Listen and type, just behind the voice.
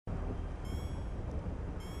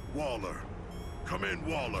Waller. Come in,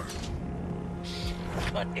 Waller.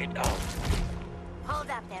 Cut it off. Hold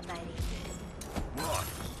up there, buddy. Run.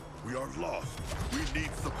 We are lost. We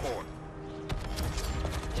need support.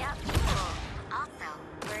 Yep. Also,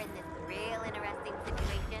 we're in this real interesting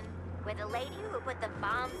situation where the lady who put the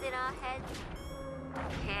bombs in our heads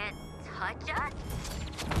can't touch us.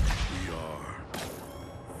 We are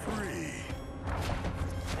free.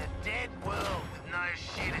 A dead world with no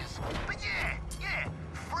shitters. But yeah,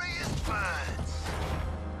 free as birds.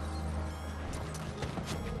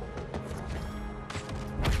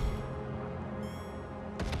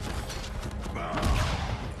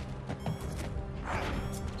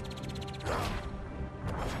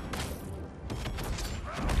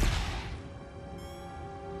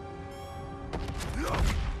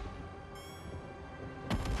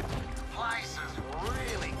 Place has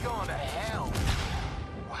really gone to hell.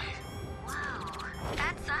 Wait. Whoa,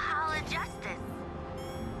 that's the Hall of Justice.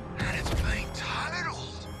 And it's been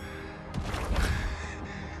totaled.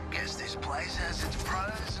 Guess this place has its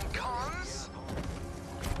pros and cons.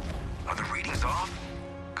 Are the readings off?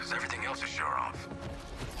 Because everything else is sure off.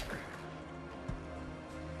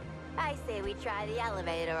 I say we try the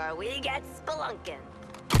elevator or we get spelunking.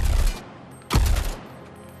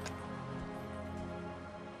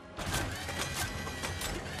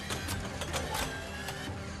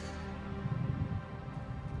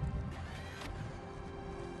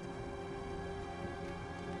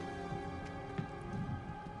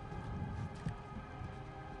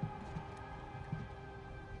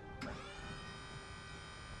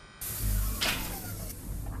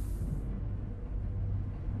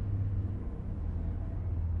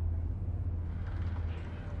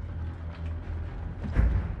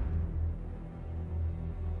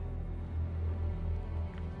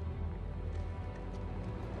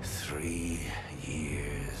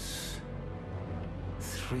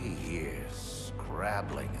 Three years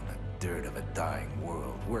scrabbling in the dirt of a dying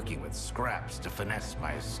world, working with scraps to finesse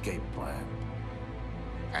my escape plan.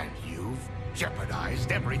 And you've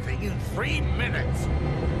jeopardized everything in 3 minutes!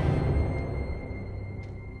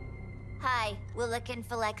 Hi, we're looking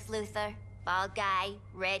for Lex Luthor. Bald guy,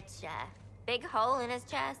 rich, big hole in his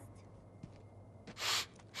chest.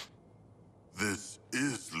 This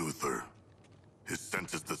is Luthor. His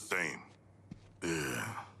scent is the same. Yeah,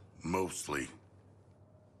 mostly.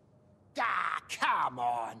 Ah, come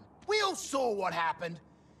on. We all saw what happened.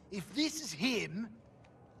 If this is him,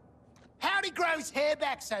 how'd he grow his hair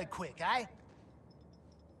back so quick, eh?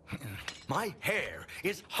 My hair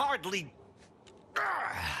is hardly...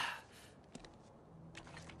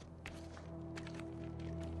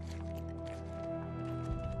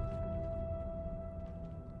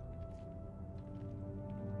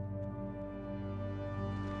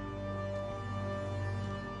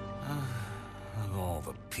 Of all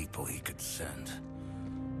the people he could send.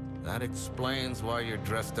 That explains why you're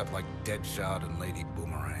dressed up like Deadshot and Lady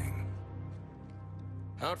Boomerang.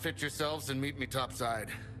 Outfit yourselves and meet me topside.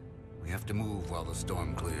 We have to move while the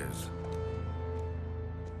storm clears.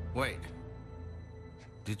 Wait.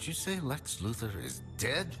 Did you say Lex Luthor is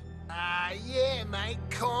dead? Yeah, mate,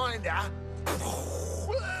 kinda.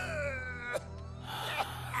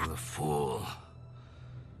 The fool.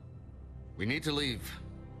 We need to leave.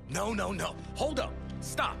 No. Hold up.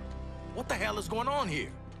 Stop. What the hell is going on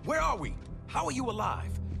here? Where are we? How are you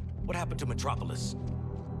alive? What happened to Metropolis?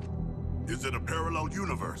 Is it a parallel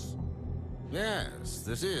universe? Yes,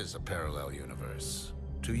 this is a parallel universe.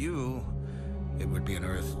 To you, it would be an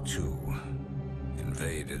Earth 2.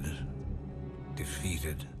 Invaded,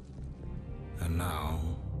 defeated, and now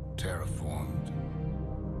terraformed.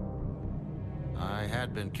 I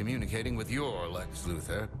had been communicating with your Lex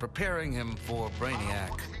Luthor, preparing him for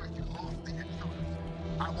Brainiac.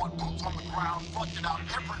 I want boots on the ground, flushing out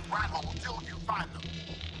every rat hole till you find them.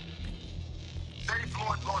 Save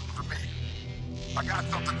Floyd Gordon for me. I got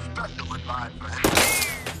something special in mind for him.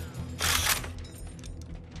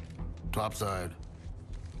 Topside.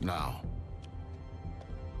 Now.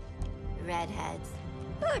 Redheads.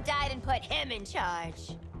 Who died and put him in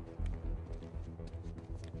charge?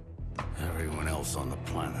 Everyone else on the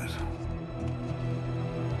planet.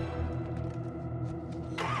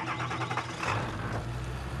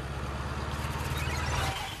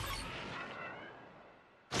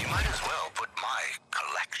 You might as well put my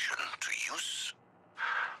collection to use.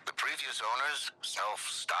 The previous owners,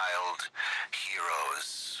 self-styled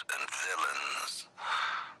heroes and villains.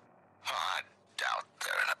 I doubt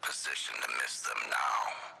they're in a position to miss them now.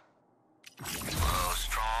 Though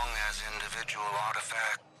strong as individual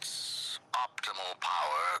artifacts, optimal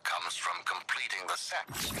power comes from completing the set.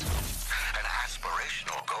 An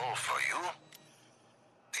aspirational goal for you.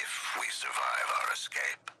 If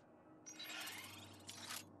escape.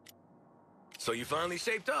 So you finally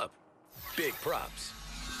shaped up. Big props.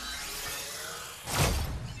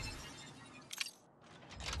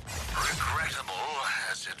 Regrettable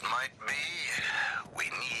as it might be, we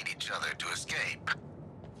need each other to escape.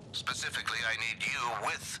 Specifically, I need you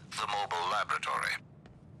with the mobile laboratory.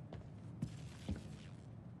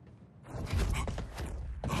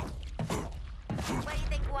 What do you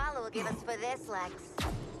think Walla will give us for this, Lex?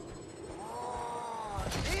 Oh,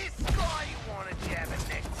 this guy you want to jab a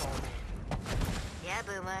neck on. Yeah,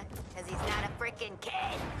 Boomer, because he's not a frickin'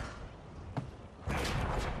 kid.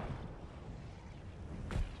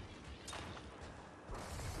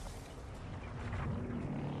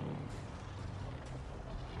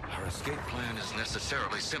 Our escape plan is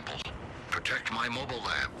necessarily simple. Protect my mobile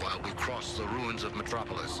lab while we cross the ruins of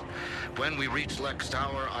Metropolis. When we reach Lex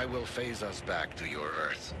Tower, I will phase us back to your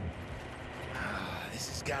Earth. This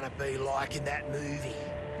is gonna be like in that movie.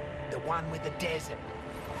 The one with the desert.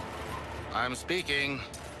 I'm speaking.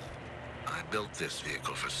 I built this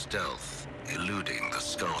vehicle for stealth, eluding the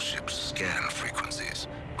Skull Ship's scan frequencies,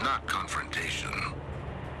 not confrontation.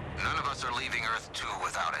 None of us are leaving Earth 2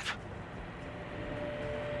 without it.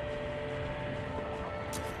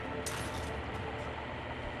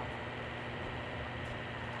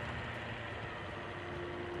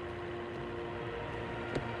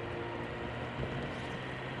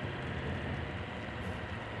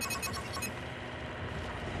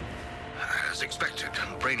 As expected,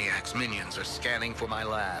 Brainiac's minions are scanning for my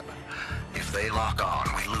lab. If they lock on,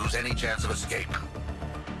 we lose any chance of escape.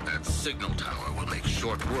 That signal tower will make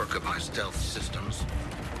short work of my stealth systems.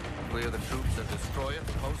 Clear the troops and destroy it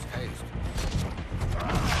post-haste.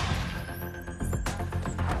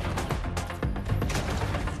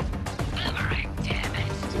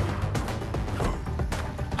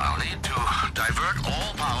 I'll need to divert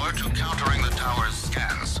all power to countering the tower's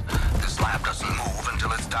scans. This lab doesn't move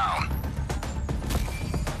until it's down.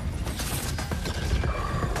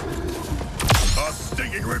 A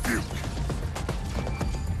stinging rebuke!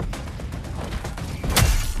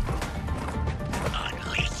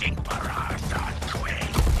 Unleashing barrage on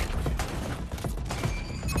Twig.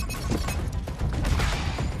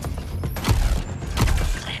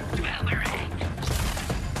 Boomerang.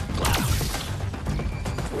 Close.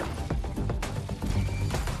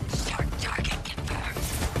 Start target confirmed.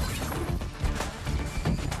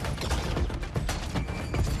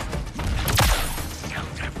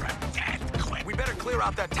 Shelter from death, quick. We better clear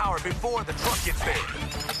out that tower before the truck gets there.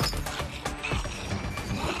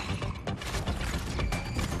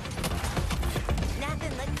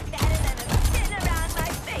 Nothing looks better than a spin around my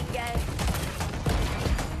finger.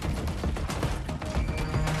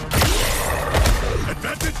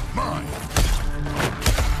 Advantage mine!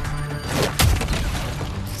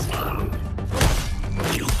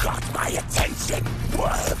 You got my attention,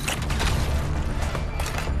 worm.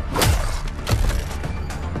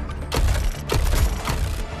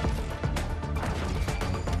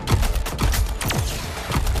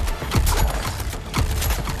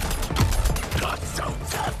 Not so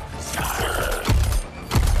tough, sir.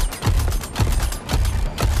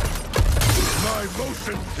 My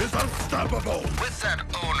motion is unstoppable! With that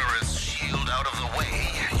onerous shield out of the way,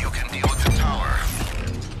 you can deal with the tower.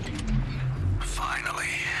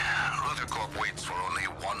 Finally, Luthercorp waits for only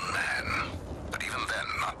one man. But even then,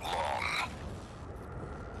 not long.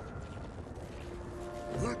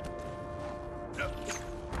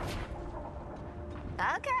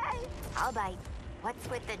 Okay, I'll bite. What's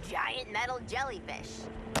with the giant metal jellyfish?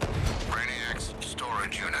 Brainiac's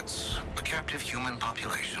storage units. A captive human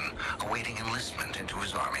population awaiting enlistment into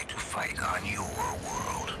his army to fight on your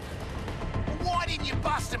world. Why didn't you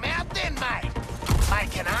bust him out then, mate?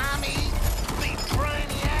 Make an army? Beat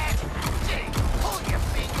Brainiac? Gee, pull your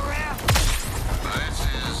finger out. This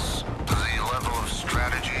is the level of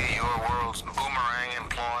strategy your world's boomerang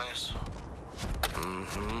employs?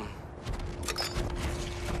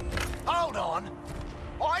 Hold on.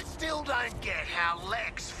 I still don't get how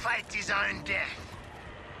Lex faked his own death.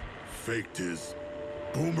 Faked his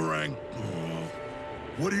boomerang?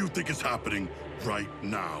 What do you think is happening right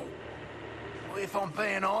now? If I'm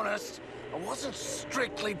being honest, I wasn't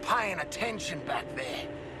strictly paying attention back there.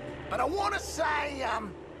 But I want to say,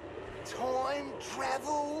 time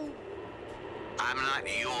travel? I'm not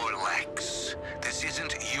your Lex. This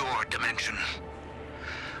isn't your dimension.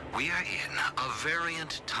 We are in a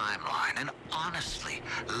variant timeline, and honestly,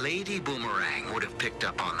 Lady Boomerang would have picked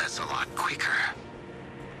up on this a lot quicker.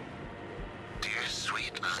 Dear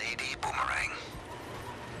sweet Lady Boomerang.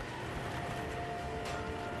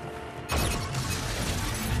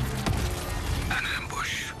 An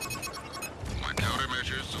ambush. My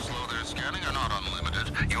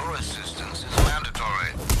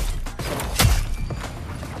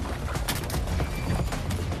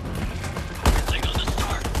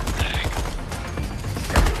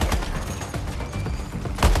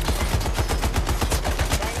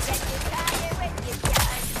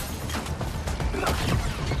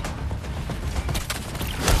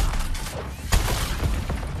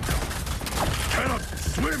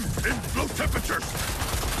Swim in low temperatures!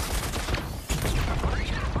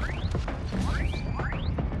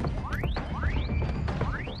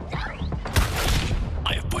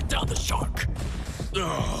 I have put down the shark.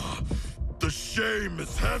 Ugh, the shame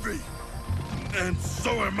is heavy. And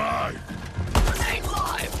so am I. Remain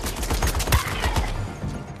live!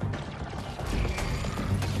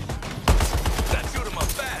 That shoot him up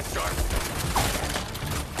fast, shark.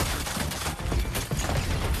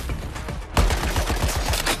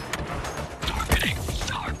 Targeting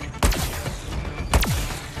shark.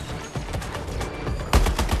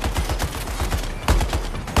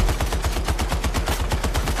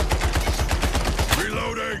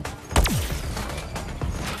 Reloading!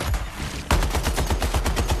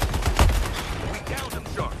 We downed him,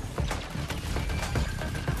 shark.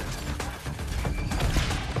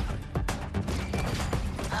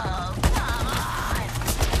 Oh, come on!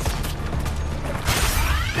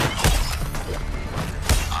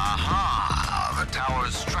 Aha! The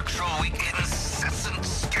tower's structural weak incessant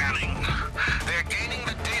scanning. They're gaining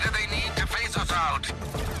the data they need to phase us out.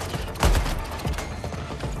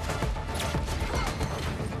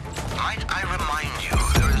 Might I remind you,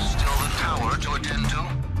 there is still the tower to attend to?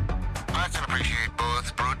 I can appreciate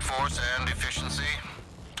both brute force and efficiency.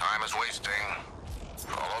 Time is wasting.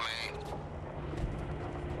 Follow me.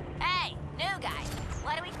 Hey, new guy.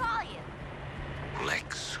 What do we call you?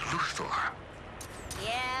 Lex Luthor.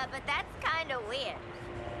 Yeah, but that's kind of weird.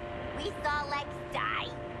 We saw Lex die.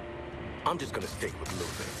 I'm just gonna stick with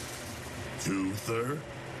Luther. Two-third?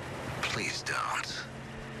 Please don't.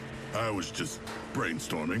 I was just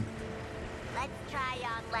brainstorming. Let's try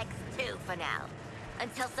on Lex 2 for now.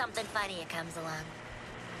 Until something funnier comes along.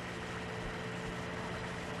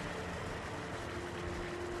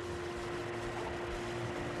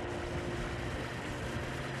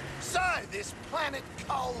 So, this planet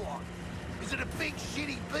Colon, is it a big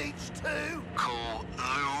shitty beach too? Colu?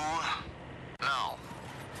 No.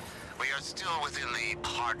 We are still within the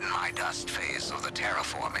pardon my dust phase of the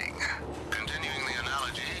terraforming. Continuing the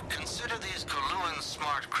analogy, consider these Coluan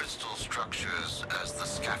smart crystal structures as the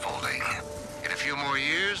scaffolding. In a few more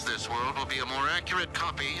years, this world will be a more accurate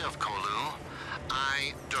copy of Colu.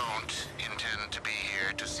 I don't intend to be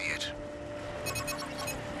here to see it.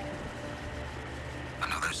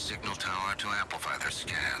 Another signal tower to amplify their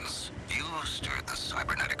scans. You stirred the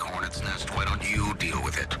cybernetic hornet's nest. Why don't you deal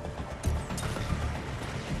with it?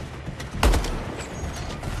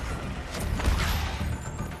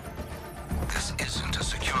 This isn't a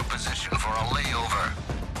secure position for a layover.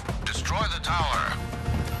 Destroy the tower.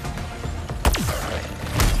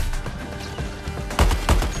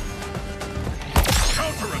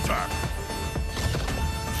 Counterattack!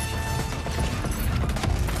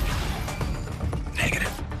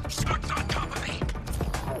 Negative. Shark's on top of me.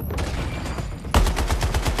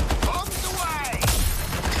 Bombs away!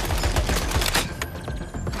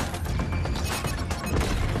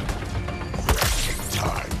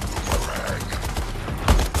 Time, boomerang.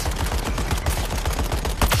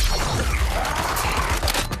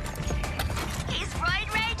 He's roid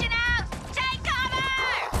raging out! Take cover!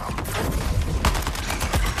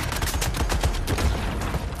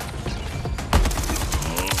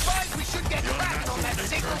 Right, we should get back on that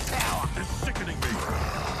signal tower! It's sickening me.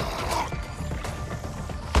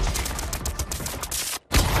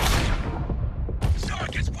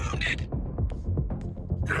 Shark is wounded.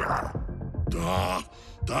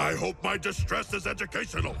 I hope my distress is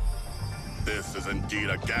educational. This is indeed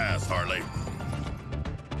a gas, Harley.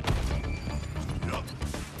 Yup.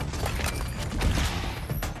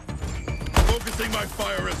 Focusing my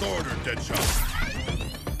fire as ordered, Deadshot.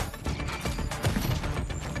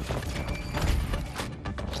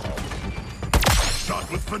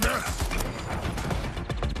 Shot with finesse.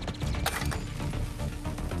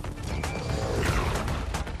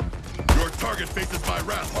 Your target faces my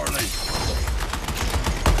wrath, Harley.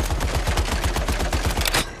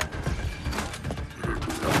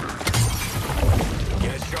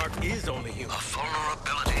 Yes, Shark is only human. A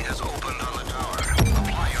vulnerability has opened on the tower.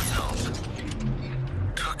 Apply yourselves.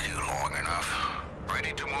 Took you long enough.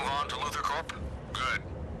 Ready to move on to Luther Corp? Good.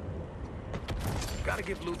 Gotta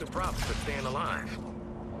give Luther props for staying alive.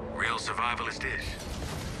 Real survivalist dish.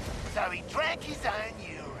 So he drank his own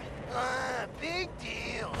urine. Ah, big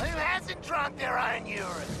deal. Who hasn't drunk their own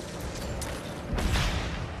urine?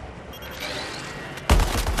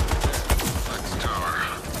 Lex Tower.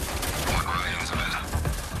 What remains of it?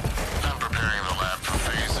 I'm preparing the lab for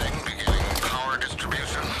phasing, beginning power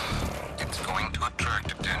distribution. It's going to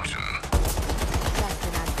attract attention. Just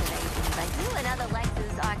an observation, but you and other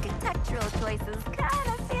Lex's architectural choices kind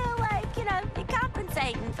of feel like, you're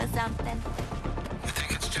compensating for something. You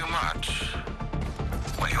think it's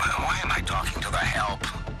like talking to the help.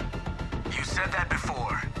 You said that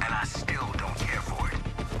before, and I still don't care for it.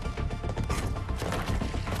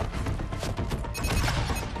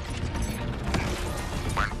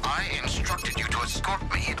 When I instructed you to escort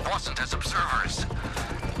me, it wasn't as observers.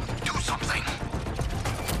 Do something.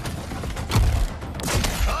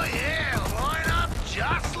 Oh yeah, line up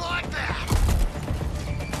just like that.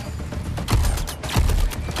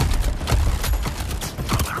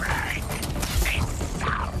 Boomerang, this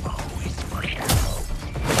salvo is for you.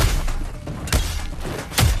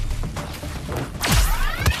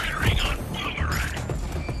 Firing on Boomerang.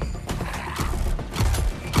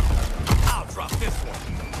 I'll drop this one.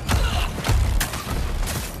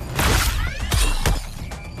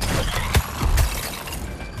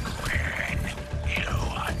 You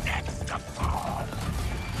are next to fall.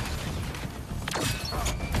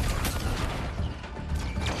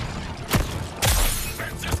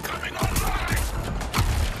 Fence is coming online.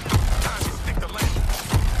 Time to stick the landing.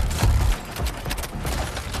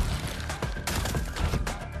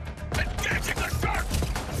 Engaging the shark.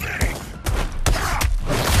 Please.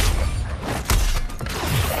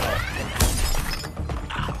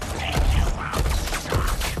 I'll take you out,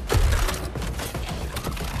 shark.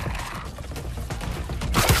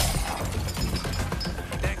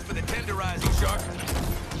 Thanks for the tenderizing, Shark.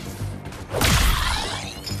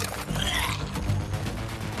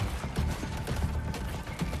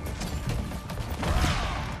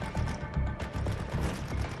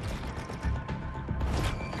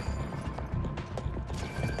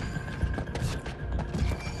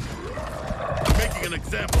 Making an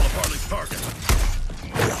example of Harley's target.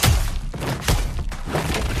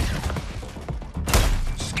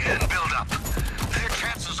 Scan buildup. Their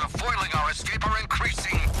chances of foiling our escape are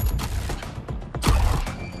increasing.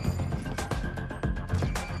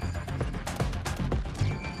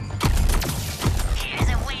 Here's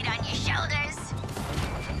a weight on your shoulders.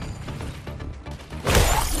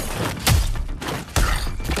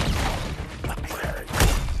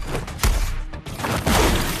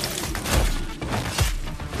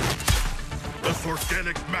 This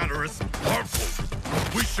organic matter is harmful.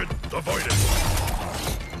 We should avoid it.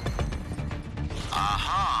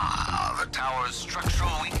 Aha! The tower's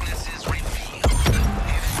structural weakness is revealed.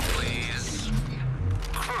 If you please.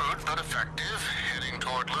 Crude but effective. Heading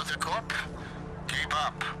toward Luther Corp. Keep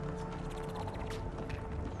up.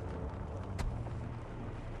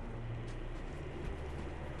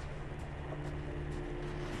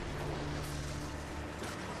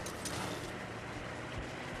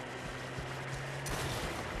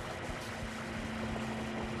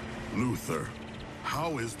 Luther,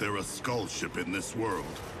 how is there a skull ship in this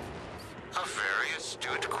world? A very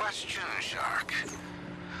astute question, Shark.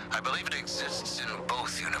 I believe it exists in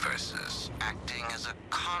both universes, acting as a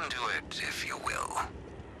conduit, if you will.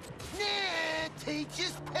 Nah,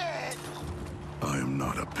 teacher's pet. I am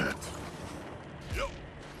not a pet. Yo.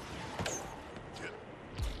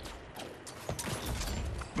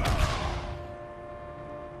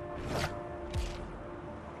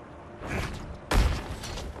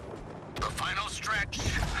 The final stretch.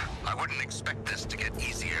 I wouldn't expect this to get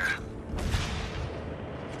easier.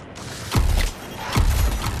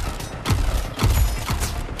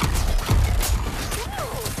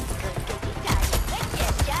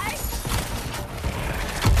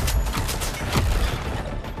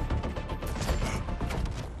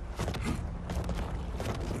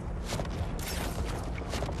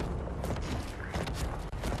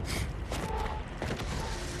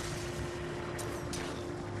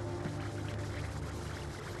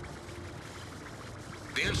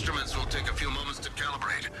 The instruments will take a few moments to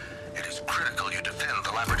calibrate. It is critical you defend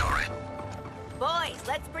the laboratory. Boys,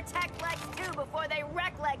 let's protect Legs 2 before they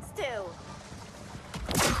wreck Legs 2.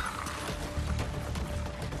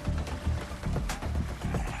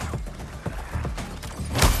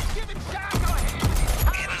 Give it shot, go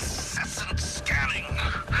ahead. Incessant scanning.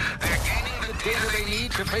 They're gaining the data they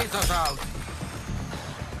need To phase us out.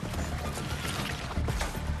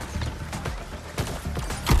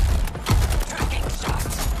 Taking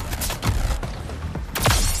shots.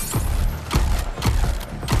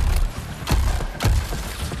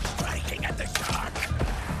 Striking at the shark.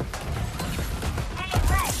 Hey,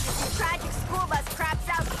 Legs, if this tragic school bus craps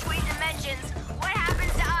out between dimensions, what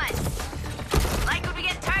happens to us? Like, would we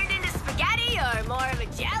get turned into spaghetti, or more of a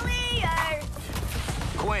jelly, or...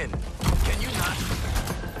 Quinn, can you not?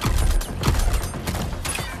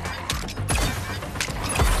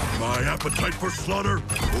 My appetite for slaughter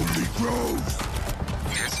only grows.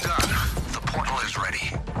 It's done. The portal is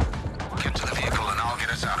ready. Get to the vehicle and I'll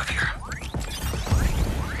get us out of here.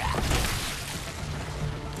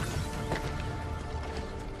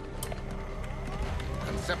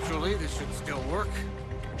 Conceptually, this should still work.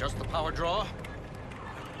 Just the power draw.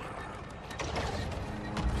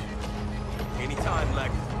 Anytime,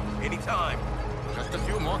 Lex. Anytime. Just a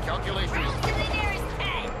few more calculations. Round to the nearest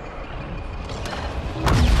 10.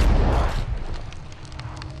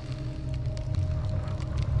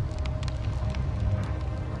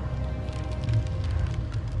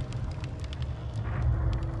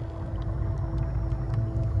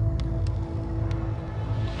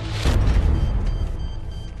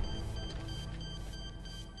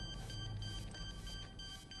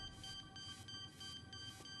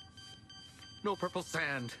 No purple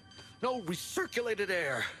sand. No recirculated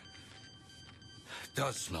air. It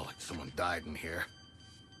does smell like someone died in here.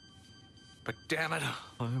 But damn it,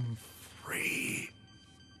 I'm free.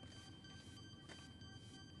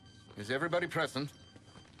 Is everybody present?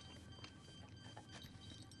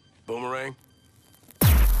 Boomerang?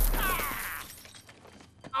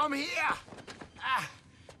 I'm here!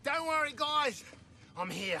 Don't worry, guys. I'm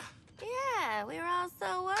here. Yeah, we were all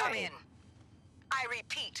so worried. Come in. I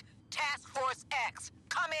repeat, Task Force X,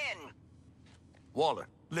 come in. Waller,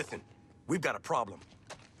 listen. We've got a problem.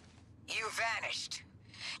 You vanished.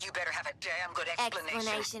 You better have a damn good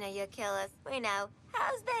Explanation of your killers. We know.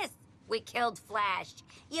 How's this? We killed Flash.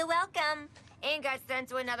 You're welcome. And got sent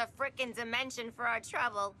to another frickin' dimension for our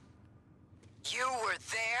trouble. You were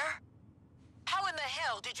there? How in the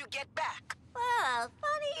hell did you get back? Well,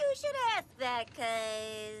 funny you should ask that,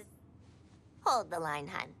 'cause... Hold the line,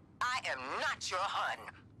 hun. I am not your hun.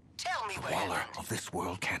 Tell me what Waller happened. of this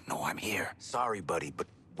world can't know I'm here. Sorry, buddy, but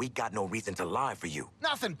we got no reason to lie for you.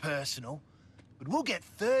 Nothing personal, but we'll get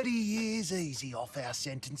 30 years easy off our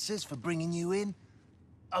sentences for bringing you in.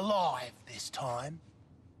 Alive this time.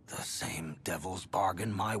 The same devil's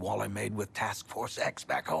bargain my Waller made with Task Force X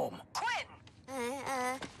back home. Quinn!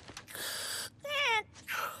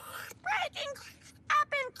 Breaking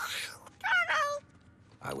up in tunnel.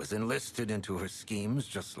 I was enlisted into her schemes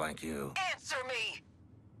just like you. Answer me!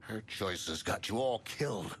 Her choices got you all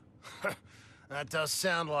killed. That does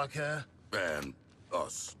sound like her. And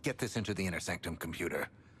us. Get this into the inner sanctum computer.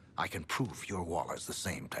 I can prove your Waller's the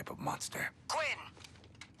same type of monster. Quinn!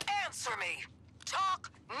 Answer me!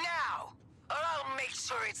 Talk now! Or I'll make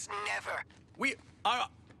sure it's never.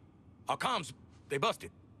 Our comms, they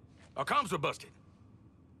busted. Our comms were busted.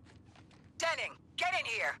 Denning, get in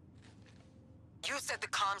here! You said the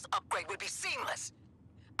comms upgrade would be seamless.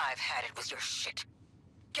 I've had it with your shit.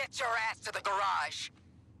 Get your ass to the garage.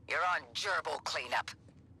 You're on gerbil cleanup.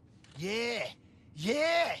 Yeah,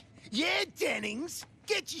 Dennings.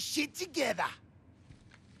 Get your shit together.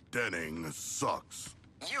 Denning sucks.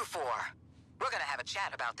 You four, we're gonna have a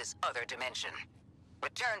chat about this other dimension.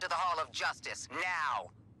 Return to the Hall of Justice, now.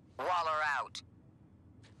 Waller out.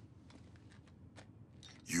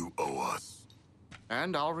 You owe us.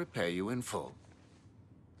 And I'll repay you in full.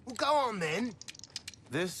 Well, go on then.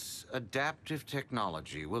 This adaptive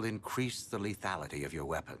technology will increase the lethality of your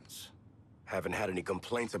weapons. Haven't had any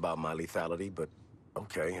complaints about my lethality, but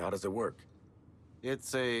okay, how does it work?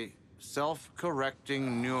 It's a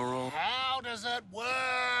self-correcting neural... How does it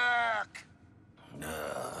work?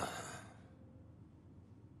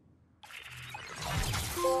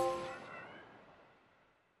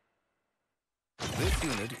 This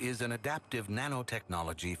unit is an adaptive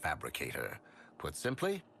nanotechnology fabricator. Put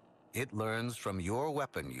simply, it learns from your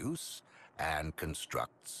weapon use and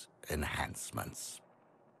constructs enhancements.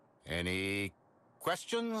 Any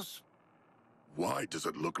questions? Why does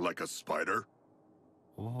it look like a spider?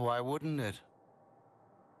 Why wouldn't it?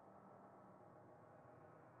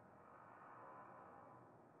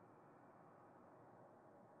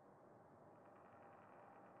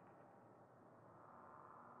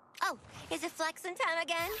 Oh, is it flexing time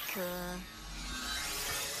again? Cool.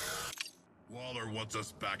 Waller wants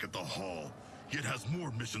us back at the Hall, yet has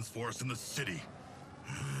more missions for us in the city.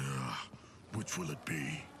 Which will it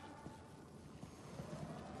be?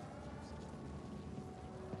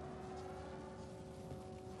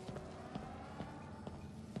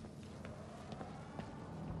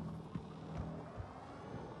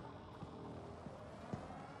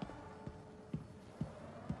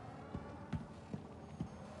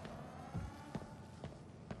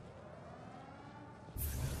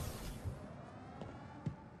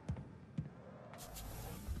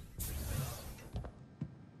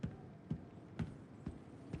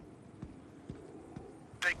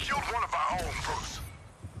 They killed one of our own, Bruce.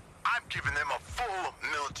 I'm giving them a full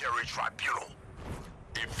military tribunal.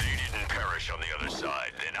 If they didn't perish on the other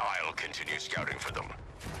side, then I'll continue scouting for them.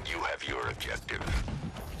 You have your objective.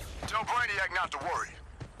 Tell Brainiac not to worry.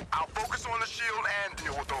 I'll focus on the shield and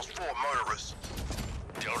deal with those 4 murderers.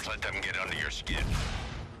 Don't let them get under your skin.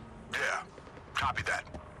 Yeah, copy that.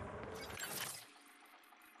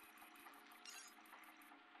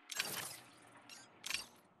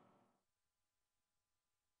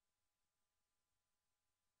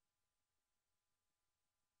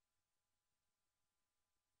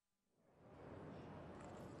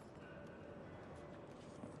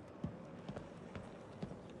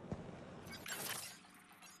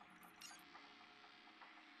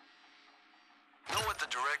 Know what the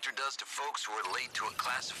director does to folks who are late to a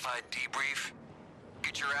classified debrief?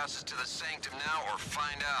 Get your asses to the sanctum now or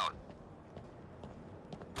find out.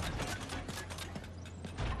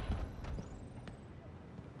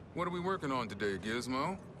 What are we working on today,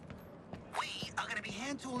 Gizmo? We are gonna be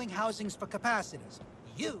hand-tooling housings for capacitors.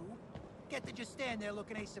 You get to just stand there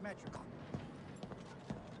looking asymmetrical.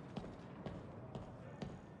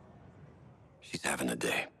 She's having a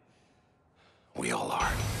day. We all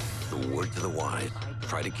are. The word to the wise,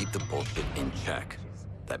 try to keep the bullshit in check.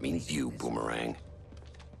 That means you, Boomerang.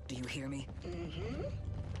 Do you hear me? Mm-hmm.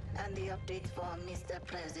 And the update for Mr.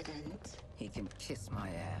 President? He can kiss my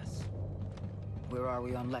ass. Where are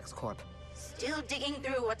we on LexCorp? Still digging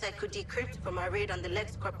through what I could decrypt from our raid on the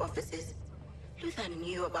LexCorp offices. Luther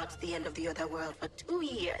knew about the end of the other world for 2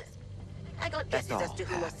 years. I got guesses as to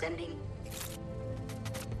who was sending.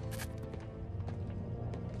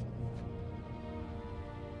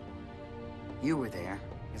 You were there.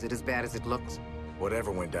 Is it as bad as it looks?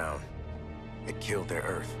 Whatever went down, it killed their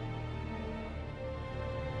Earth.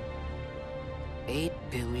 8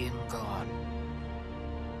 billion gone.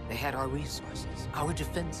 They had our resources, our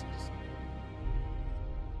defenses.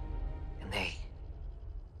 And they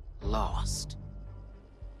lost.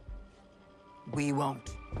 We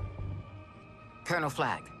won't. Colonel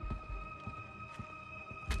Flagg.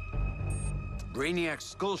 Brainiac's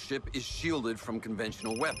skull ship is shielded from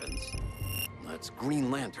conventional weapons. That's Green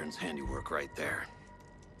Lantern's handiwork right there.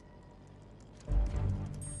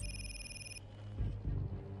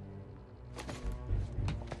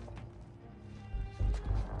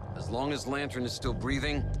 As long as Lantern is still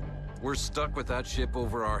breathing, we're stuck with that ship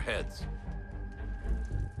over our heads.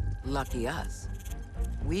 Lucky us.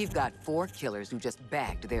 We've got 4 killers who just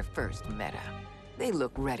bagged their first meta. They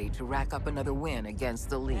look ready to rack up another win against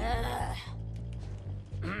the League.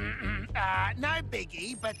 No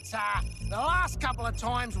biggie, but the last couple of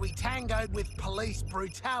times we tangoed with police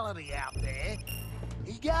brutality out there,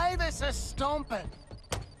 he gave us a stomping.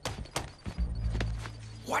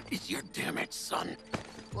 What is your damage, son?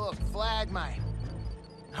 Look, Flag, mate.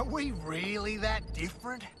 Are we really that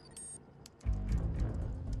different?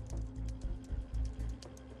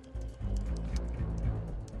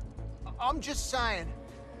 I'm just saying,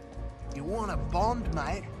 you want a bond,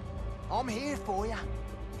 mate? I'm here for you.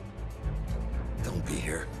 Don't be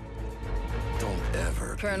here. Don't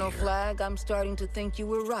ever Colonel Flagg, I'm starting to think you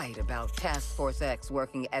were right about Task Force X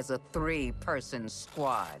working as a 3-person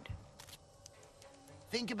squad.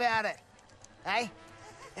 Think about it, eh?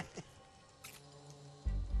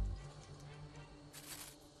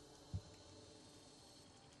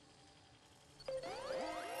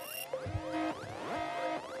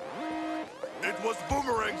 It was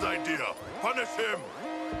Boomerang's idea. Punish him.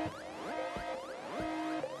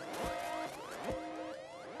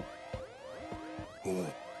 Oh,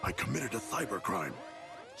 I committed a cybercrime.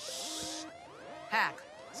 Hack,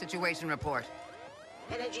 situation report.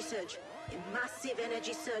 Energy surge. A massive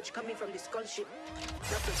energy surge coming from the skull ship.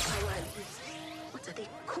 Lots of power and heat. What are they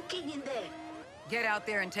cooking in there? Get out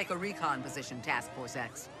there and take a recon position, Task Force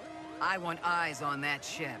X. I want eyes on that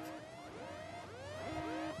ship.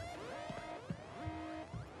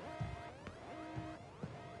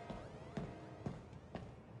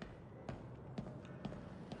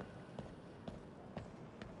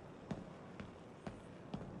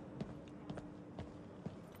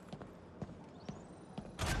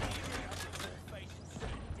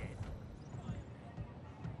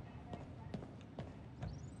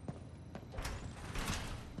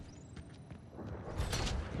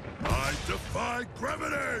 I defy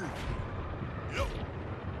gravity! Yep.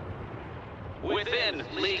 Within,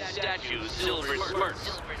 League statues silver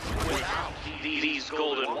spurts. Without, these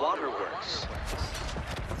golden waterworks.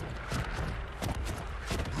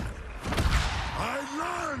 I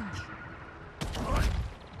lunge!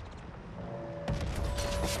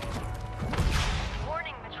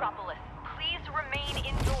 Warning, Metropolis. Please remain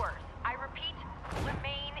indoors. I repeat,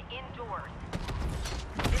 remain indoors.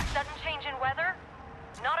 This sudden change in weather?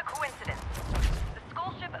 Not a coincidence. The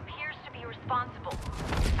skull ship appears to be responsible.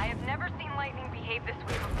 I have never seen lightning behave this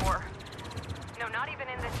way before. No, not even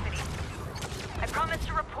in this city. I promise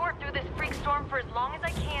to report through this freak storm for as long as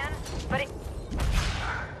I can, but it...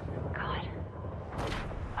 God.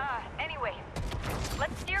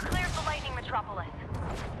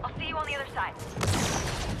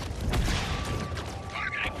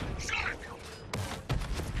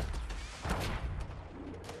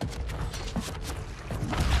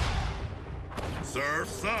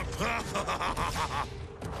 Surf's up!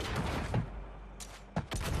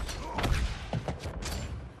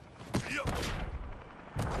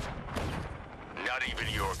 Not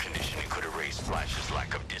even your conditioning could erase Flash's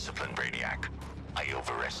lack of discipline, Brainiac. I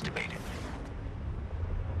overestimated.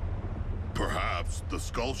 Perhaps the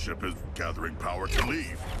skull ship is gathering power to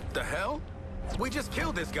leave. The hell? We just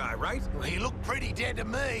killed this guy, right? Well, he looked pretty dead to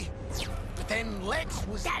me. But then Lex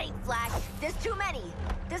was... That ain't Flash. There's too many.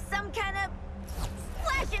 There's some kind of...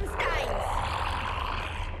 Flashensteins!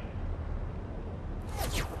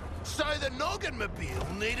 So the Noggin-mobile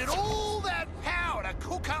needed all that power to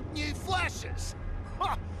cook up new Flashes.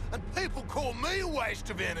 Huh, and people call me a waste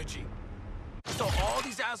of energy. So all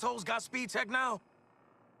these assholes got speed tech now?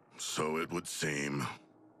 So it would seem.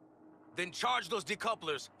 Then charge those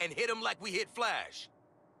decouplers and hit them like we hit Flash.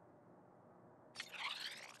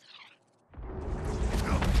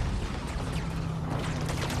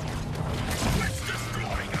 Let's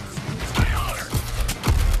destroy him! Stay alert!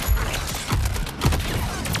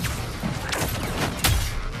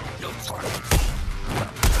 No targets!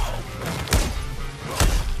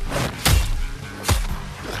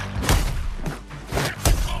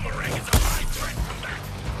 Boomerang is a high threat from that!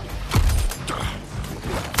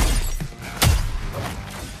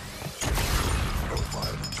 No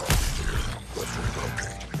violent targets here. Let's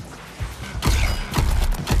relocate.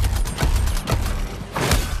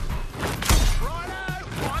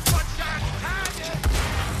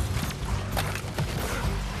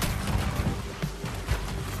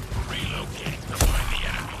 Relocating to find the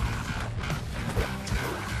enemy.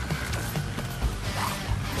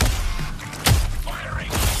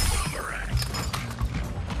 Firing boomerang.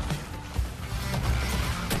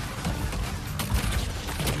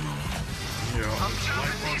 Yeah, I'm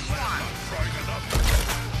chopping this one. Trying enough.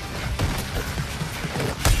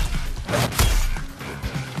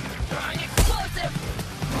 Explosive!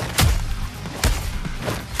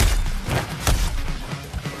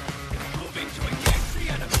 Moving to engage the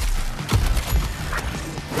enemy.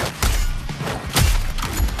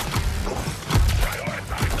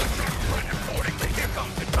 Prioritize the truck run accordingly. Here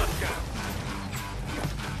comes the touchdown.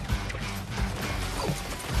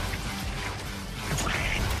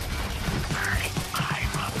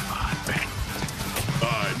 I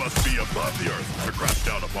must be above the earth to crash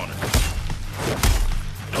down upon it.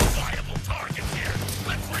 No viable targets here.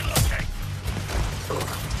 Let's relocate.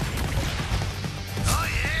 Oh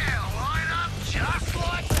yeah, line up just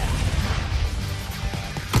like that.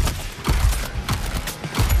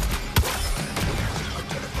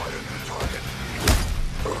 Identify a new target.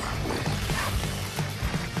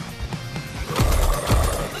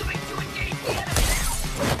 Moving to engage the enemy!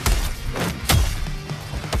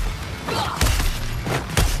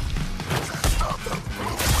 Stop them.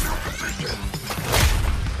 Move to your position.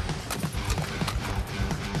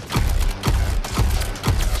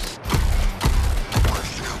 My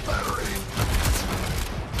shield battery.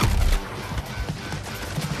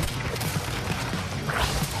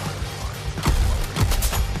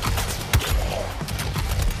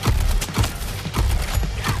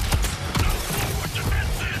 No forward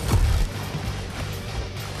defenses.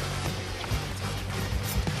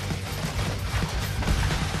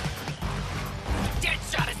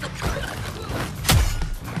 Deadshot is the...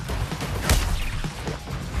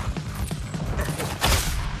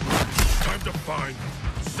 Time to find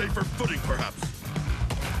safer footing, perhaps.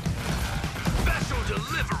 Special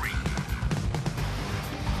delivery!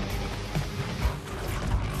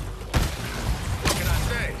 What can I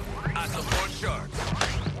say? I support sharks.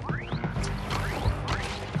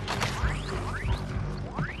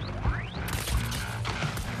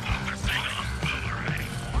 Focusing on boomerang.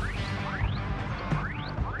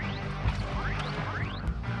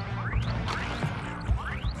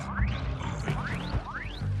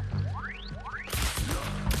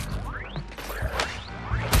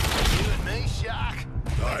 You and me, Shark.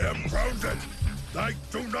 I am grounded. I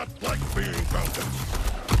do not like being grounded.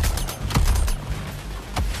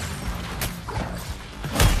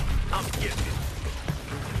 I'm getting it.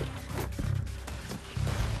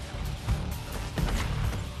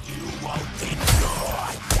 You won't endure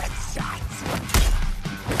that shot.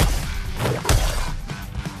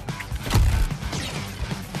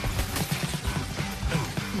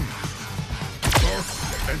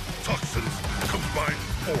 Earth and toxins combined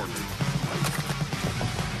poorly.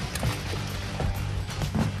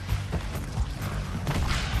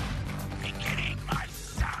 Beginning my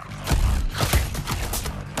sorrow.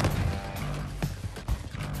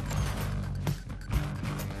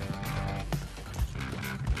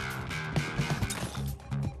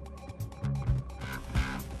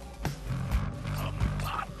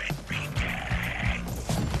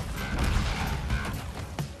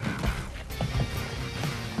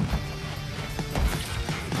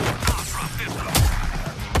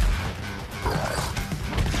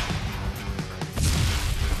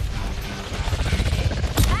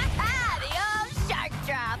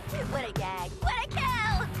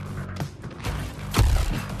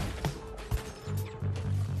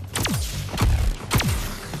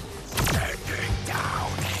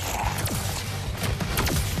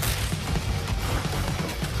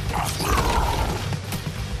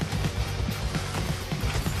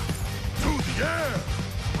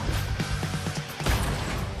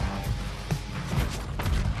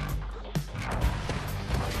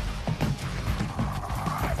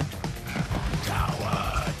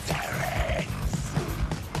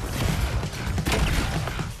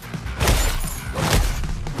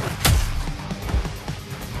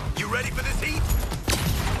 teeth?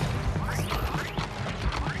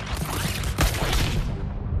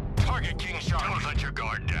 Target King Shark. Don't let your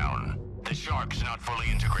guard down. The shark's not fully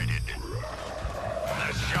integrated.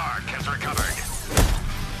 The shark has recovered.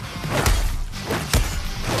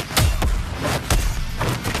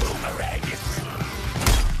 Boomerang is...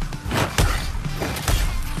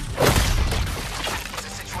 Is the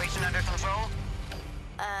situation under control?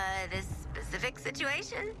 This specific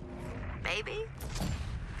situation? Maybe?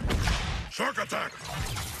 Shark attack!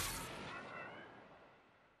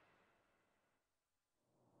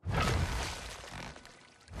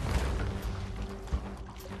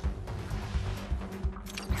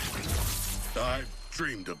 I've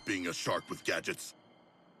dreamed of being a shark with gadgets.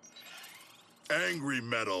 Angry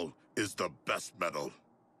metal is the best metal.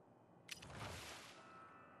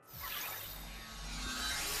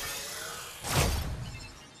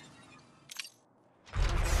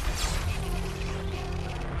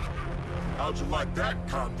 How'd you like that,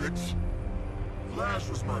 convicts? Flash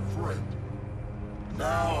was my friend.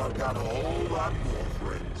 Now I've got a whole lot more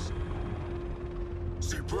friends.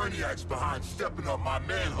 See, Brainiac's behind stepping up my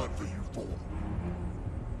manhunt for you four.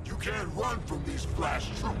 You can't run from these Flash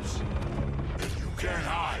troops. And you can't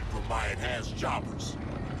hide from my enhanced choppers.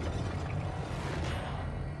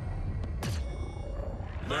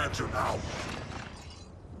 Lantern out.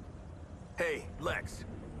 Hey, Lex.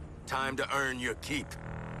 Time to earn your keep.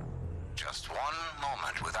 Just one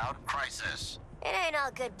moment without crisis. It ain't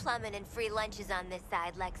all good plumbing and free lunches on this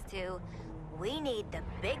side, Lex 2. We need the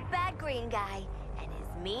big bad green guy and his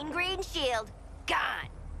mean green shield gone.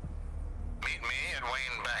 Meet me at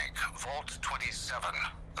Wayne Bank, Vault 27.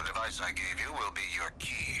 The device I gave you will be your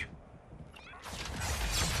key.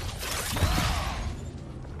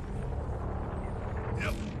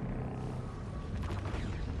 Yep.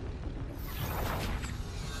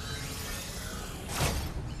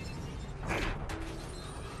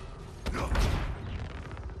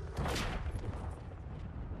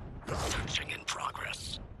 Searching in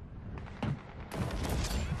progress.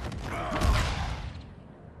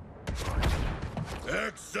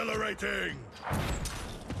 Accelerating!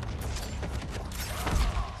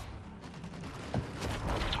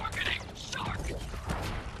 Targeting shark.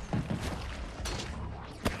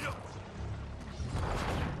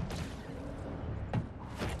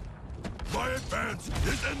 My advance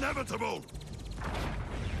is inevitable!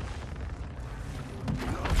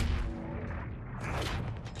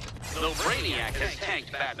 Though Brainiac has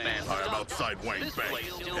tanked Batman, I am outside Wayne this Bank,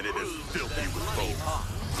 place still and it is proves filthy that with money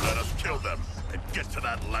foes. Let us kill them and get to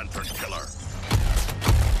that lantern killer.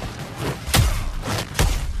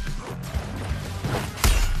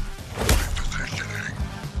 Positioning.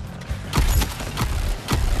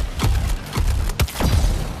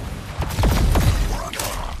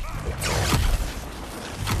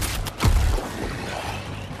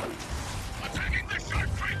 attacking the shark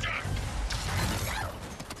creature.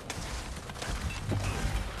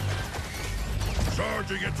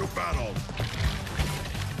 Charging into battle.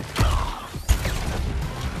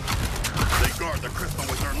 They guard the crystal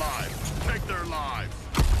with their lives. Take their lives.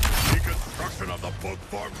 Deconstruction of the book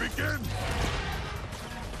farm begin.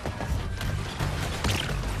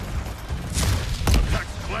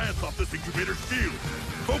 Attacks glance off this incubator shield.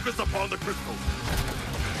 Focus upon the crystals.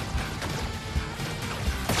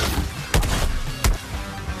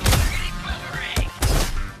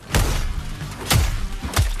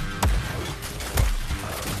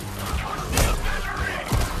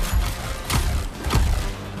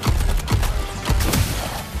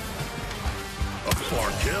 A far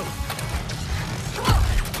kill.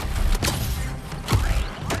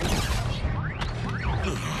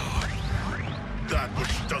 That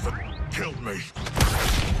which doesn't kill me.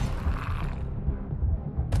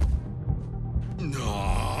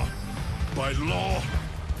 No. By law,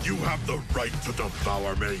 you have the right to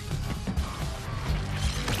devour me.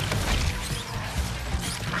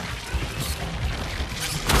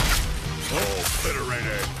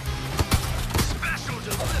 Obliterated. Special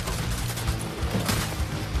delivery.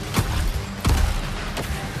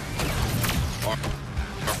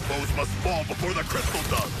 Our foes must fall before the crystal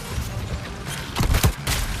does.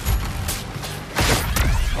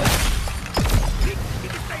 He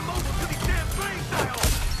can stay mobile till these damn flames die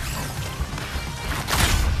off.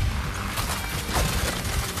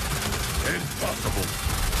 Impossible.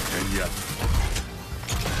 And yet...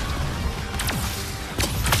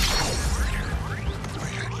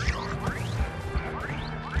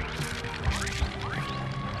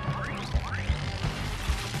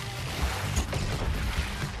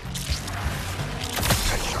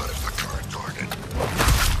 Headshot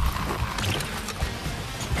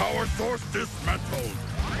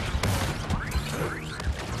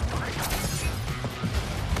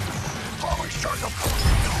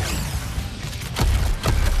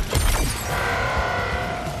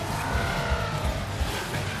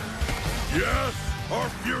Yes, our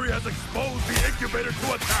fury has exposed the incubator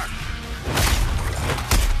to attack.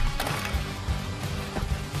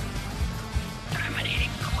 Terminating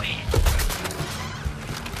queen.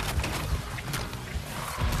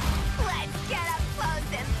 Let's get up close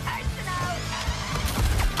and personal.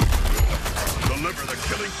 Deliver the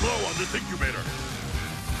killing blow on this incubator.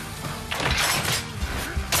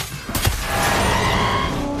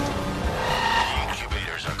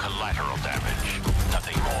 Incubators are collateral damage,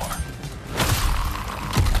 nothing more.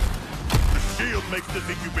 The shield makes this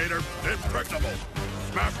incubator impregnable.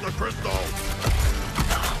 Smash the crystal.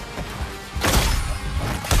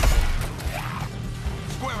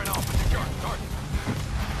 Squaring off with the shark target.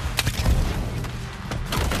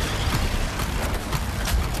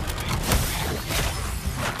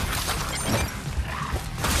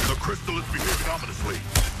 The crystal is behaving ominously.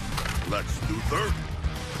 Lex Luthor?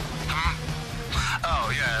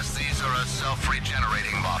 Oh, yes, these are a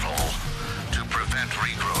self-regenerating model. To prevent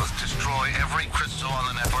regrowth, destroy every crystal on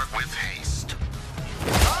the network with haste.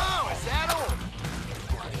 Oh, is that all?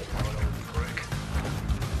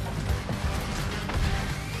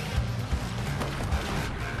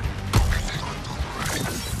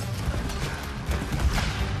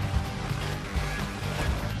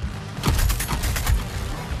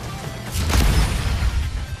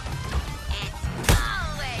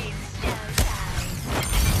 Always showtime.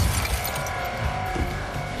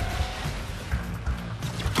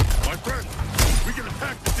 My friend, we can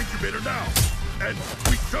attack this incubator now. And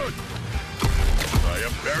we should. I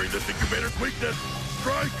am bearing this incubator's weakness.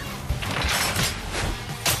 Strike!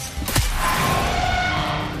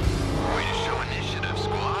 Way to show initiative,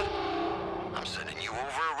 squad. I'm sending you over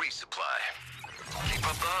a resupply. Keep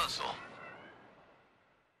up the hustle.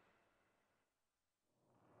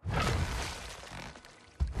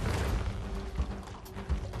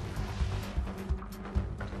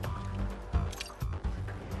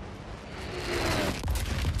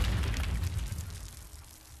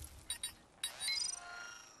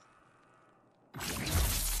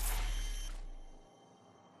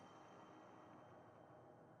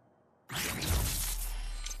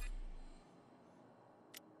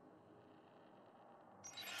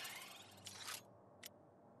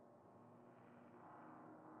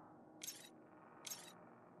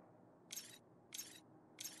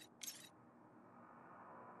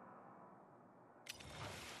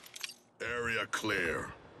 Area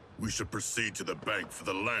clear. We should proceed to the bank for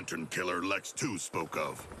the lantern killer Lex 2 spoke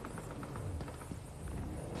of.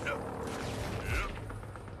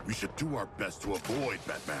 We should do our best to avoid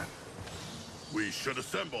Batman. We should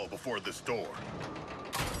assemble before this door.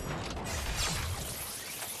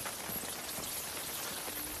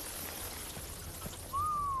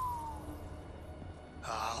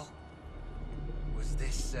 Oh? Was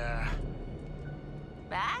this,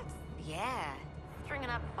 Bats? Yeah. Stringing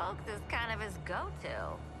up folks is kind of his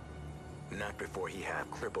go-to. Not before he half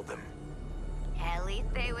crippled them. At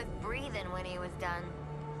least they was breathing when he was done.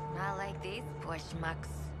 Not like these poor schmucks.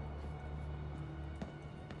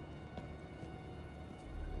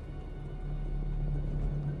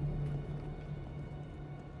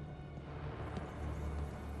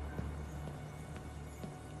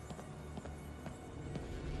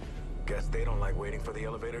 Guess they don't like waiting for the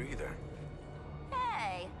elevator either.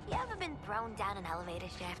 Hey, you ever been thrown down an elevator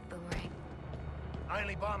shaft, Boomerang?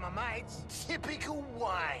 only by my mates? Typical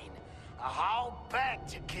Wayne. A whole bank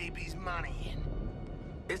to keep his money in.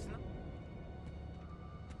 It's not...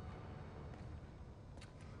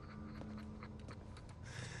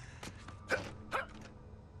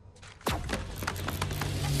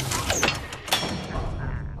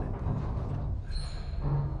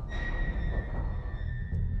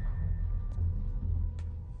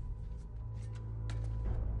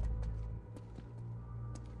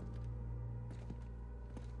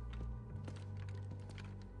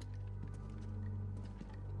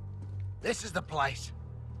 This is the place.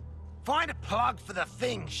 Find a plug for the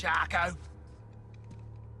thing, Sharko.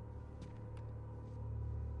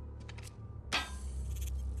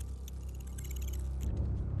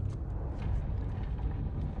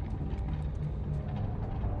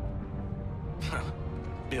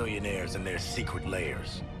 Billionaires and their secret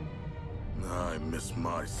layers. I miss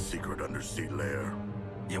my secret undersea lair.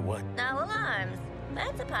 Yeah, what? No alarms.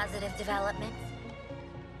 That's a positive development.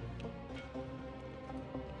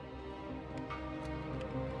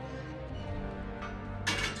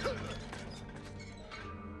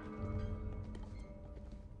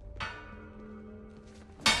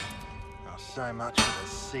 I'll So much for the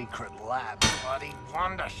secret lab. Bloody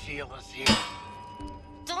Wonder Shield's here.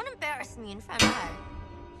 Don't embarrass me in front of her.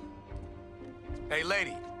 Hey,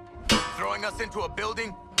 lady. Throwing us into a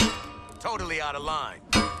building? Totally out of line.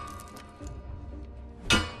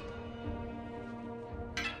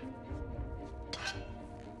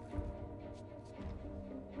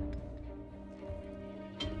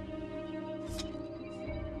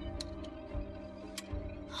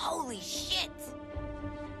 Holy shit!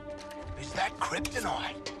 Is that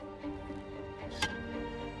kryptonite?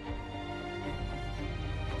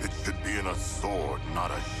 It should be in a sword,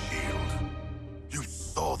 not a shield. You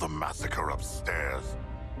saw the massacre upstairs.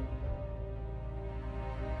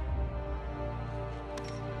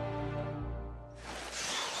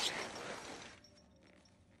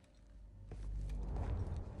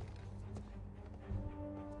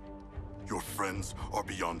 Your friends are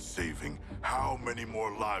beyond saving. How many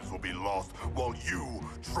more lives will be lost while you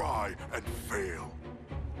try and fail?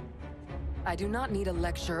 I do not need a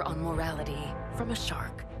lecture on morality from a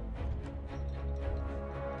shark.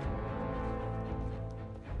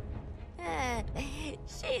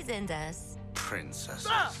 She's into us.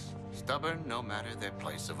 Princesses. Stubborn no matter their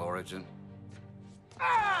place of origin.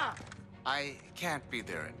 I can't be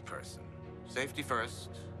there in person. Safety first,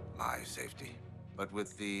 my safety. But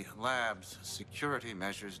with the lab's security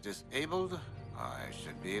measures disabled, I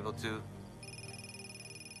should be able to...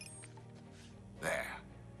 There.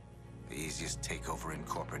 The easiest takeover in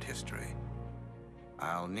corporate history.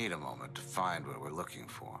 I'll need a moment to find what we're looking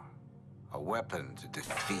for. A weapon to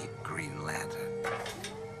defeat Green Lantern.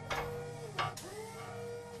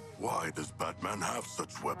 Why does Batman have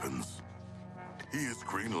such weapons? He is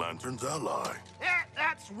Green Lantern's ally. Yeah,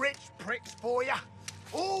 that's rich pricks for you.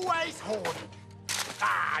 Always hoarding.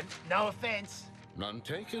 No offense. None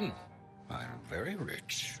taken. I'm very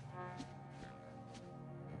rich.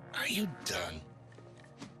 Are you done?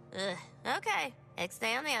 Okay.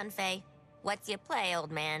 Stay on the unfay. What's your play,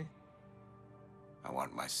 old man? I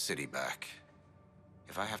want my city back.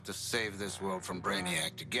 If I have to save this world from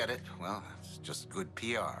Brainiac to get it, well, it's just good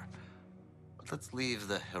PR. But let's leave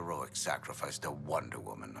the heroic sacrifice to Wonder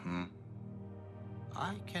Woman,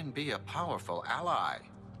 I can be a powerful ally.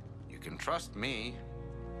 You can trust me.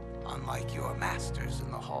 Unlike your masters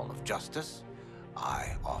in the Hall of Justice,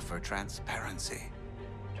 I offer transparency.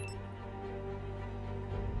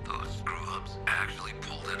 Those screw-ups actually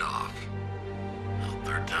pulled it off. Well,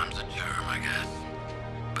 third time's a charm, I guess.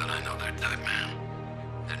 But I know their type, man.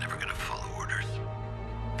 They're never gonna follow orders.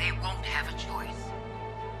 They won't have a choice.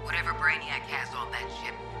 Whatever Brainiac has on that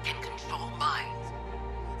ship can control minds.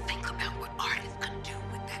 Think about what artists can do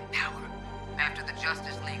with that power. After the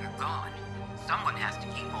Justice League are gone, someone has to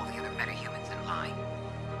keep all the other metahumans in line.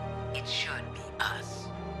 It should be us.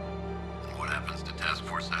 And what happens to Task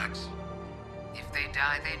Force X? If they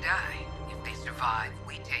die, they die. If they survive,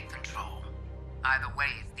 we take control. Either way,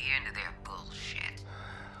 it's the end of their bullshit.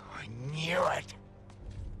 I knew it.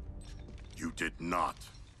 You did not.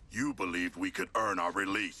 You believed we could earn our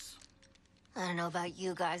release. I don't know about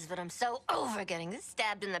you guys, but I'm so over getting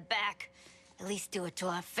stabbed in the back. At least do it to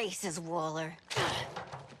our faces, Waller.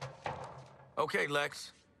 Okay,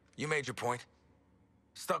 Lex. You made your point.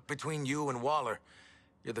 Stuck between you and Waller,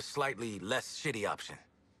 you're the slightly less shitty option.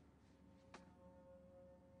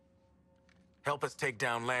 Help us take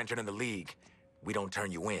down Lantern and the League. We don't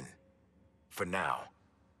turn you in. For now.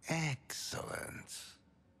 Excellent.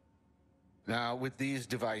 Now, with these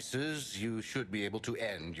devices, you should be able to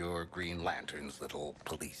end your Green Lantern's little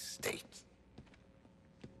police state.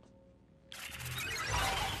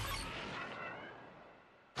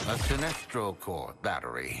 A Sinestro Core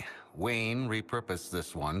battery. Wayne repurposed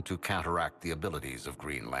this one to counteract the abilities of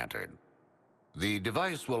Green Lantern. The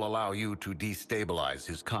device will allow you to destabilize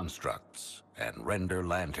his constructs and render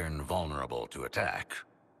Lantern vulnerable to attack.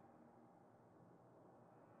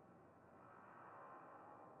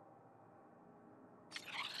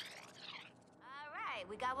 Alright,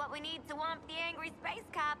 we got what we need to womp the angry space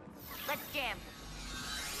cop. Let's jam.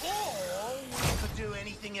 Or we could do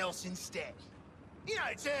anything else instead. You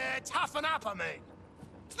know, to toughen up, I mean.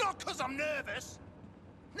 It's not because I'm nervous.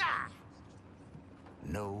 Nah.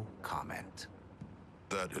 No comment.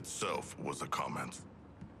 That itself was a comment.